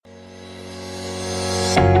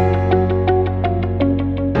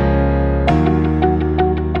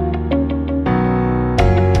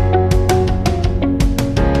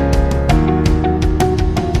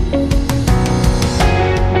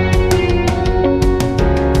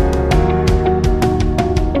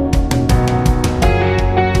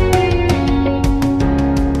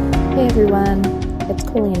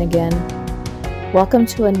Welcome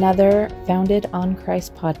to another Founded on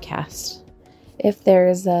Christ podcast. If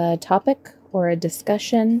there's a topic or a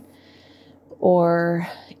discussion or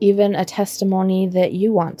even a testimony that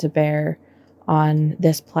you want to bear on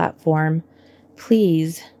this platform,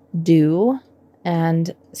 please do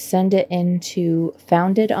and send it into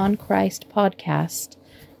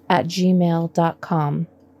foundedonchristpodcast@gmail.com.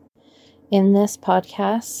 In this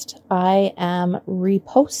podcast, I am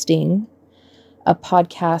reposting a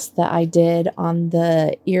podcast that I did on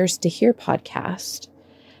the Ears to Hear podcast.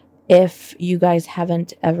 If you guys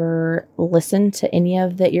haven't ever listened to any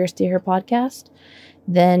of the Ears to Hear podcast,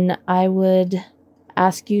 then I would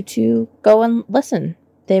ask you to go and listen.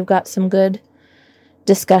 They've got some good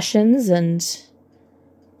discussions and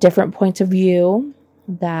different points of view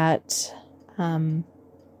that can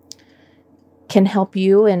help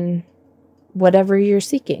you in whatever you're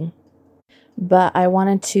seeking. But I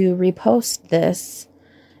wanted to repost this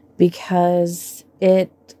because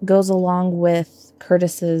it goes along with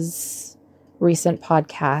Curtis's recent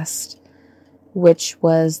podcast, which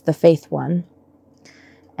was the faith one.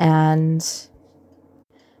 And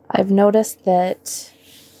I've noticed that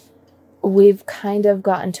we've kind of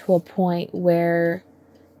gotten to a point where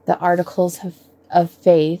the articles of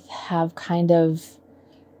faith have kind of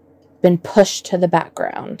been pushed to the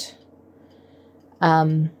background.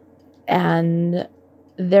 And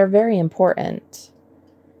they're very important.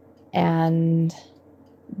 And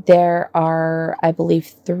there are, I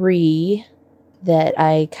believe, 3 that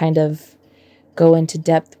I kind of go into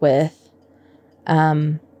depth with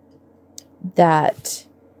that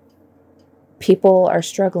people are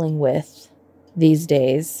struggling with these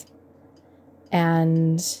days.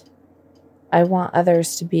 And I want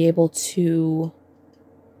others to be able to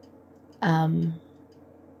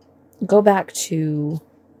go back to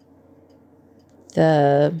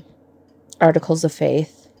the articles of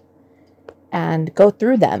faith and go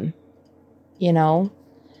through them. You know,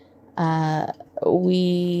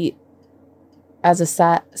 we as a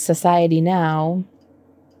society now,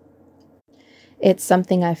 it's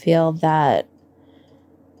something I feel that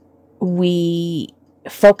we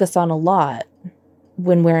focus on a lot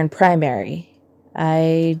when we're in primary.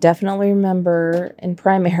 I definitely remember in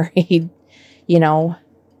primary,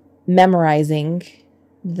 memorizing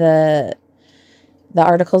the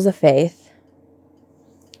articles of faith.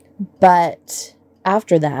 But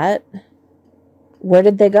after that, where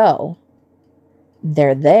did they go?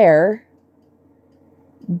 They're there.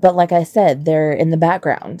 But like I said, they're in the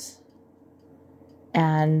background.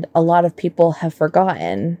 And a lot of people have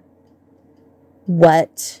forgotten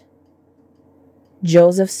what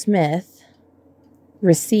Joseph Smith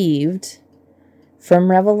received from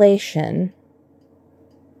Revelation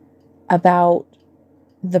about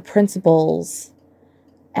the principles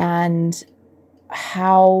and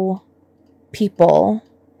how people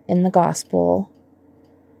in the gospel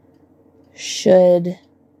should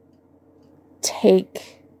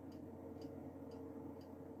take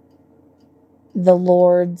the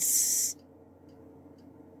Lord's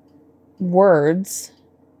words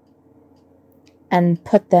and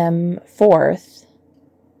put them forth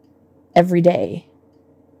every day.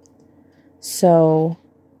 So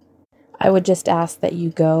I would just ask that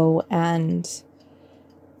you go and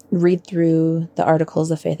read through the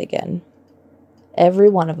articles of faith again, every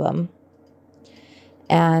one of them,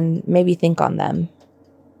 and maybe think on them.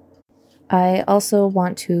 I also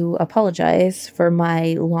want to apologize for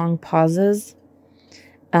my long pauses.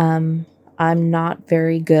 I'm not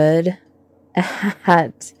very good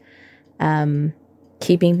at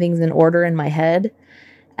keeping things in order in my head,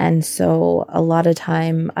 and so a lot of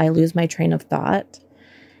time I lose my train of thought.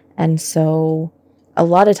 And so a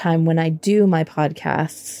lot of time when I do my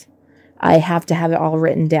podcasts, I have to have it all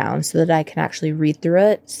written down so that I can actually read through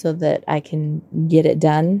it so that I can get it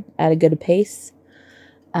done at a good pace.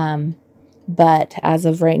 But as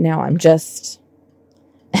of right now, I'm just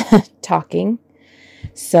talking.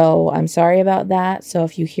 So I'm sorry about that. So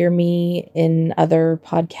if you hear me in other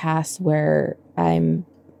podcasts where I'm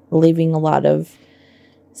leaving a lot of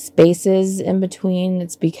spaces in between,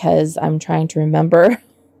 it's because I'm trying to remember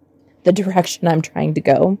the direction I'm trying to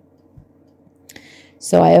go.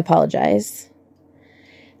 So I apologize.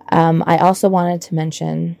 I also wanted to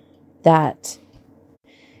mention that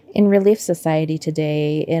in Relief Society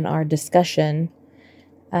today, in our discussion,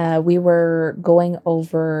 we were going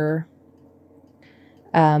over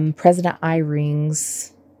President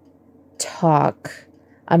Eyring's talk.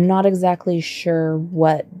 I'm not exactly sure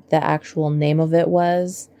what the actual name of it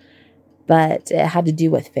was, but it had to do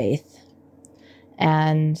with faith.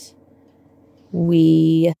 And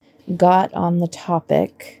we got on the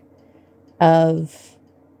topic of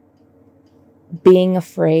being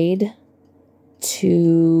afraid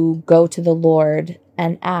to go to the Lord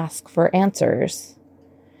and ask for answers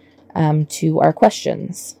to our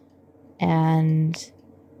questions. And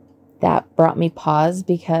that brought me pause,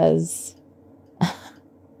 because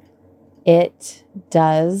it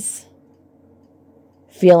does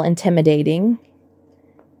feel intimidating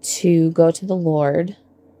to go to the Lord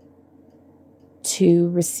to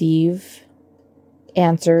receive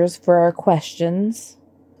answers for our questions,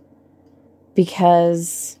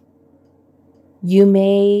 because you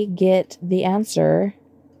may get the answer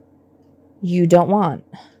you don't want.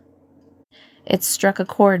 It struck a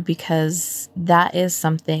chord because that is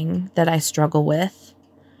something that I struggle with,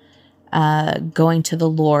 going to the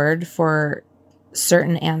Lord for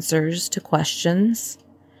certain answers to questions.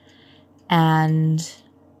 And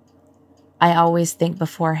I always think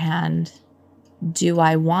beforehand, do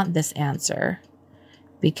I want this answer?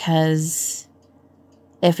 Because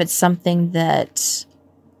if it's something that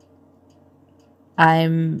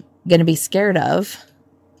I'm going to be scared of,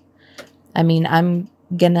 I'm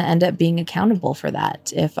going to end up being accountable for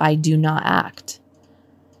that if I do not act.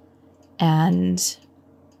 And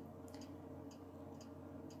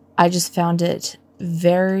I just found it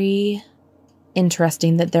very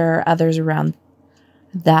interesting that there are others around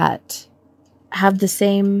that have the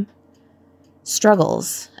same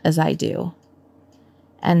struggles as I do.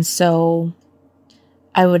 And so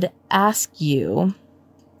I would ask you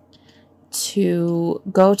to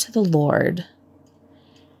go to the Lord,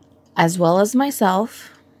 as well as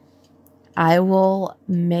myself. I will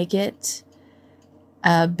make it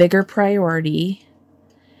a bigger priority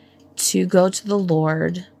to go to the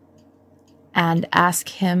Lord and ask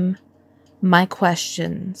Him my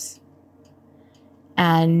questions.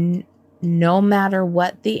 And no matter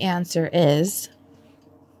what the answer is,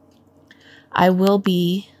 I will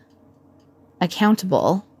be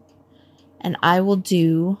accountable, and I will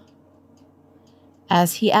do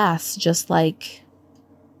as He asks. Just like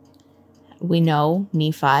we know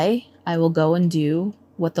Nephi, I will go and do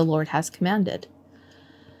what the Lord has commanded.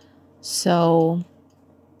 So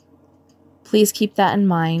please keep that in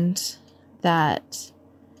mind, that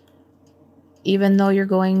even though you're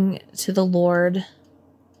going to the Lord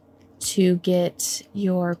to get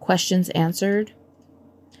your questions answered,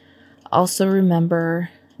 also remember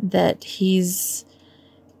that He's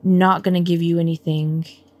not going to give you anything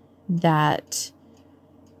that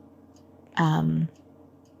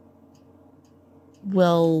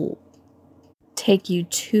will take you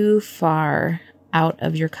too far out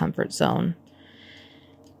of your comfort zone.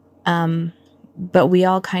 But we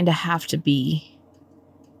all kind of have to be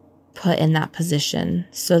put in that position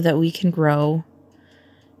so that we can grow.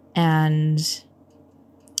 And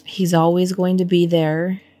He's always going to be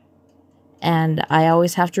there. And I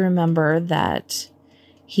always have to remember that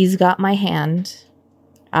He's got my hand.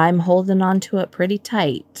 I'm holding on to it pretty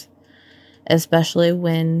tight, especially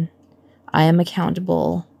when I am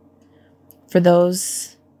accountable for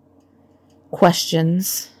those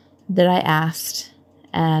questions that I asked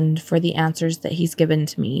and for the answers that He's given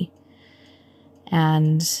to me.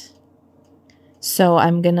 And so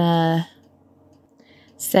I'm gonna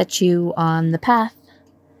set you on the path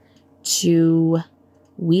to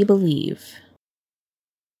We Believe.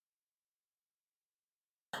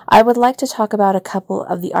 I would like to talk about a couple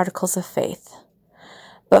of the articles of faith.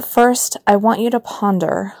 But first, I want you to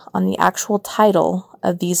ponder on the actual title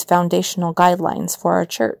of these foundational guidelines for our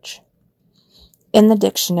church. In the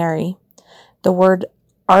dictionary, the words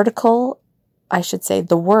article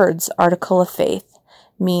of faith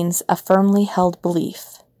means a firmly held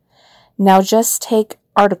belief. Now just take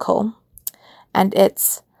article, and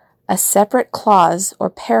it's a separate clause or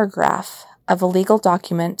paragraph of a legal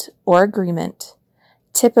document or agreement,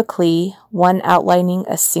 typically one outlining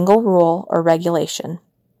a single rule or regulation.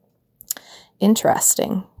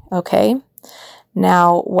 Interesting, okay?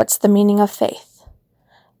 Now, what's the meaning of faith?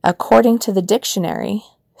 According to the dictionary,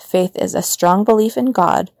 faith is a strong belief in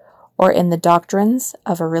God or in the doctrines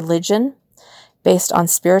of a religion based on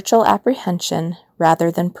spiritual apprehension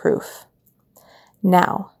rather than proof.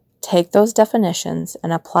 Now, take those definitions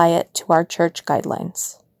and apply it to our church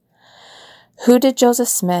guidelines. Who did Joseph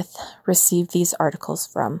Smith receive these articles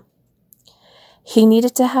from? He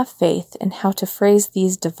needed to have faith in how to phrase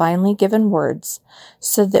these divinely given words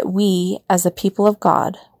so that we, as a people of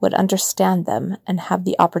God, would understand them and have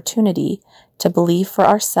the opportunity to believe for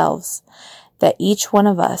ourselves that each one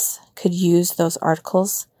of us could use those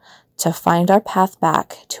articles to find our path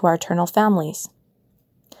back to our eternal families.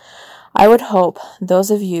 I would hope those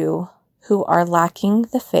of you who are lacking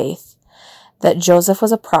the faith that Joseph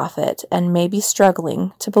was a prophet and may be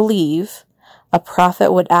struggling to believe a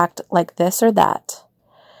prophet would act like this or that.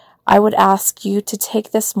 I would ask you to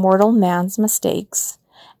take this mortal man's mistakes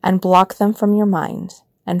and block them from your mind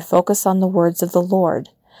and focus on the words of the Lord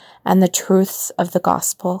and the truths of the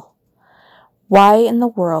gospel. Why in the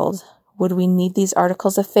world would we need these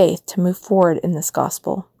articles of faith to move forward in this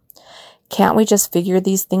gospel? Can't we just figure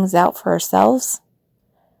these things out for ourselves?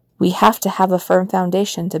 We have to have a firm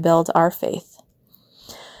foundation to build our faith.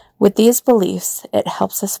 With these beliefs, it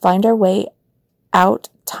helps us find our way out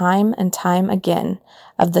time and time again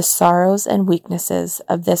of the sorrows and weaknesses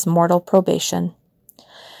of this mortal probation.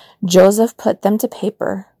 Joseph put them to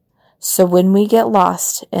paper, so when we get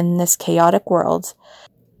lost in this chaotic world,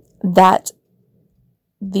 that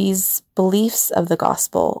these beliefs of the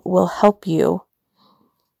gospel will help you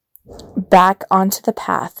back onto the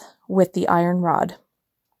path with the iron rod,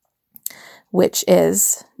 which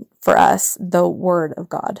is, for us, the Word of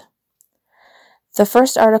God. The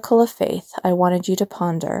first article of faith I wanted you to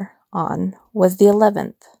ponder on was the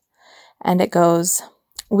 11th, and it goes,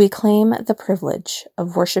 "We claim the privilege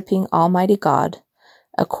of worshiping Almighty God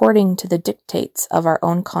according to the dictates of our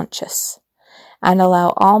own conscience, and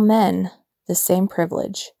allow all men the same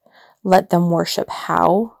privilege, let them worship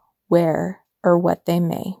how, where, or what they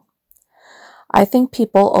may." I think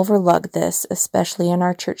people overlook this, especially in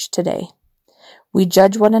our church today. We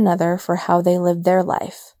judge one another for how they live their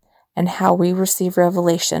life and how we receive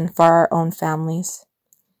revelation for our own families.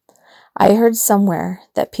 I heard somewhere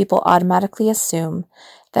that people automatically assume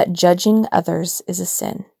that judging others is a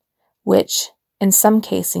sin, which, in some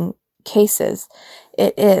cases,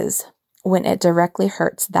 it is when it directly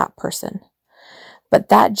hurts that person. But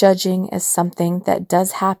that judging is something that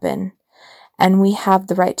does happen, and we have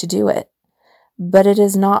the right to do it. But it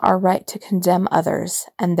is not our right to condemn others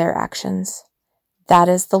and their actions. That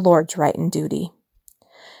is the Lord's right and duty.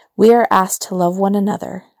 We are asked to love one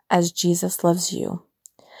another as Jesus loves you.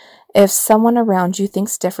 If someone around you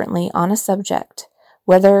thinks differently on a subject,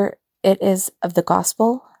 whether it is of the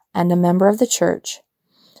gospel and a member of the church,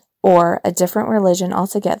 or a different religion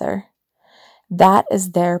altogether, that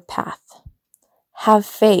is their path. Have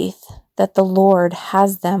faith that the Lord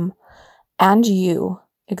has them and you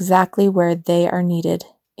exactly where they are needed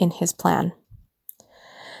in His plan.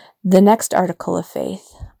 The next article of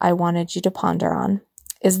faith I wanted you to ponder on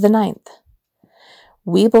is the 9th.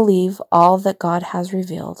 We believe all that God has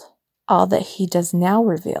revealed, all that He does now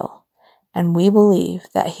reveal, and we believe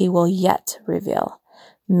that He will yet reveal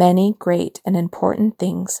many great and important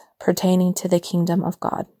things pertaining to the kingdom of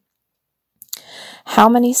God. How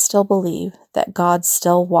many still believe that God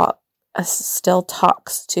still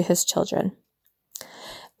talks to His children?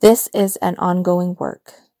 This is an ongoing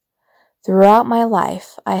work. Throughout my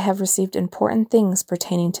life, I have received important things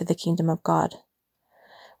pertaining to the kingdom of God.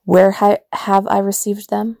 Where have I received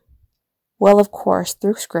them? Well, of course,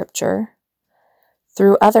 through Scripture,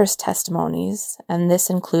 through others' testimonies, and this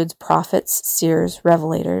includes prophets, seers,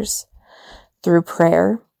 revelators, through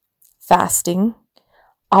prayer, fasting,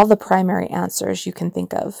 all the primary answers you can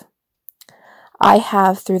think of. I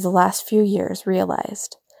have, through the last few years,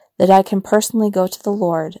 realized that I can personally go to the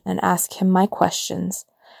Lord and ask Him my questions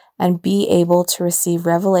and be able to receive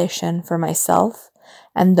revelation for myself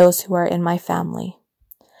and those who are in my family.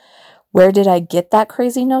 Where did I get that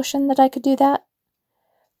crazy notion that I could do that?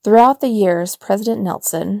 Throughout the years, President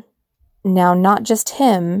Nelson, now not just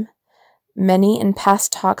him, many in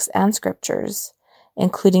past talks and scriptures,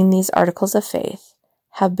 including these articles of faith,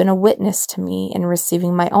 have been a witness to me in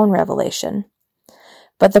receiving my own revelation.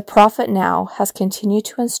 But the prophet now has continued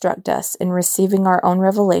to instruct us in receiving our own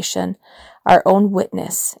revelation, our own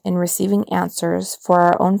witness in receiving answers for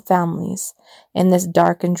our own families in this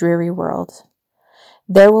dark and dreary world.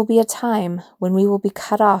 There will be a time when we will be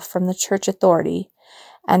cut off from the church authority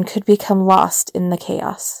and could become lost in the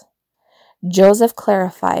chaos. Joseph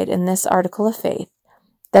clarified in this article of faith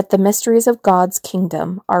that the mysteries of God's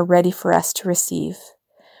kingdom are ready for us to receive.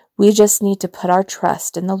 We just need to put our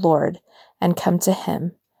trust in the Lord and come to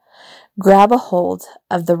Him. Grab a hold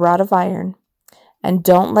of the rod of iron and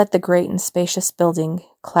don't let the great and spacious building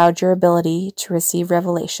cloud your ability to receive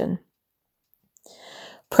revelation.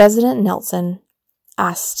 President Nelson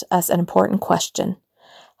asked us an important question.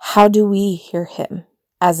 How do we hear Him,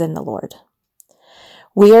 as in the Lord?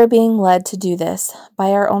 We are being led to do this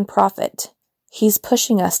by our own prophet. He's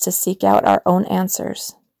pushing us to seek out our own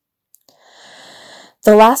answers.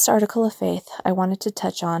 The last article of faith I wanted to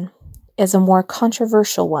touch on is a more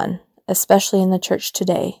controversial one, especially in the church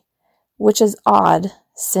today, which is odd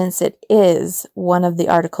since it is one of the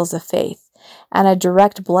articles of faith and a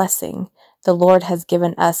direct blessing the Lord has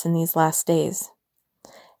given us in these last days.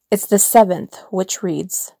 It's the 7th, which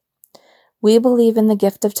reads, We believe in the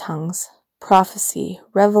gift of tongues, prophecy,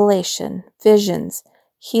 revelation, visions,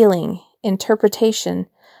 healing, interpretation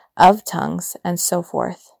of tongues, and so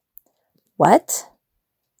forth. What?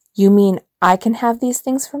 You mean I can have these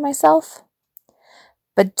things for myself?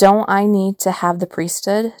 But don't I need to have the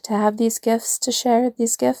priesthood to have these gifts, to share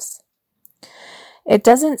these gifts? It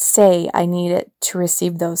doesn't say I need it to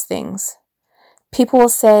receive those things. People will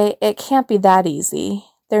say, it can't be that easy.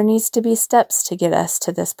 There needs to be steps to get us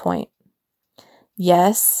to this point.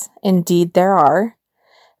 Yes, indeed there are.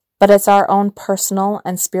 But it's our own personal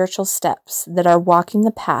and spiritual steps that are walking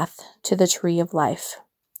the path to the tree of life.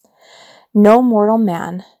 No mortal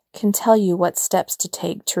man can tell you what steps to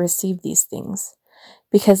take to receive these things,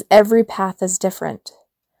 because every path is different.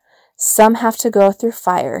 Some have to go through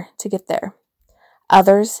fire to get there.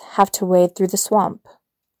 Others have to wade through the swamp.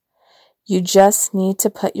 You just need to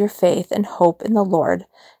put your faith and hope in the Lord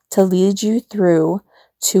to lead you through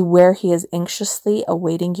to where He is anxiously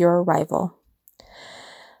awaiting your arrival.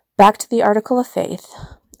 Back to the article of faith.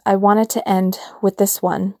 I wanted to end with this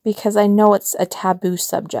one because I know it's a taboo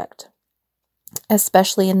subject,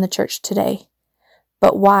 especially in the church today.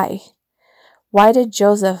 But why? Why did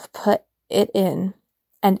Joseph put it in,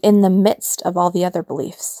 and in the midst of all the other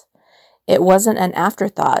beliefs? It wasn't an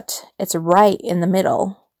afterthought. It's right in the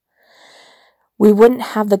middle. We wouldn't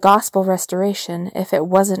have the gospel restoration if it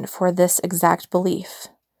wasn't for this exact belief.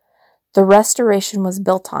 The restoration was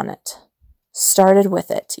built on it, started with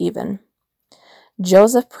it even.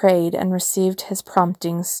 Joseph prayed and received his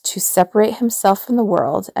promptings to separate himself from the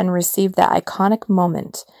world and receive that iconic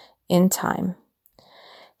moment in time.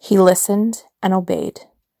 He listened and obeyed.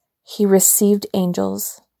 He received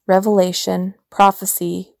angels, revelation,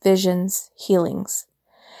 prophecy, visions, healings.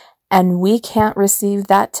 And we can't receive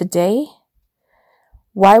that today?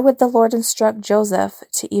 Why would the Lord instruct Joseph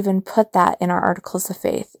to even put that in our articles of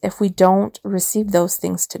faith if we don't receive those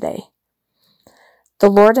things today? The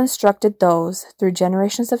Lord instructed those through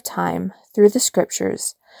generations of time, through the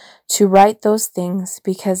scriptures, to write those things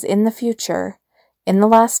because in the future, in the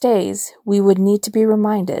last days, we would need to be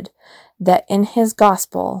reminded that in His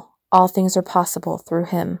gospel, all things are possible through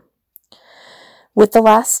Him. With the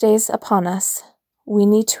last days upon us, we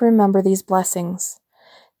need to remember these blessings,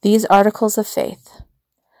 these articles of faith,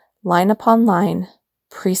 line upon line,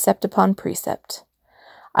 precept upon precept.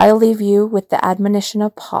 I leave you with the admonition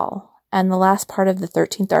of Paul and the last part of the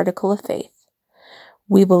 13th article of faith.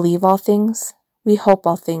 We believe all things, we hope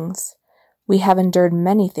all things, we have endured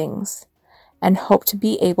many things, and hope to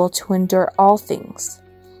be able to endure all things.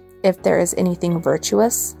 If there is anything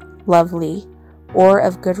virtuous, lovely, or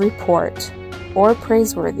of good report, or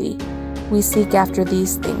praiseworthy, we seek after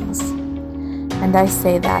these things. And I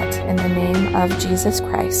say that in the name of Jesus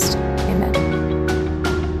Christ.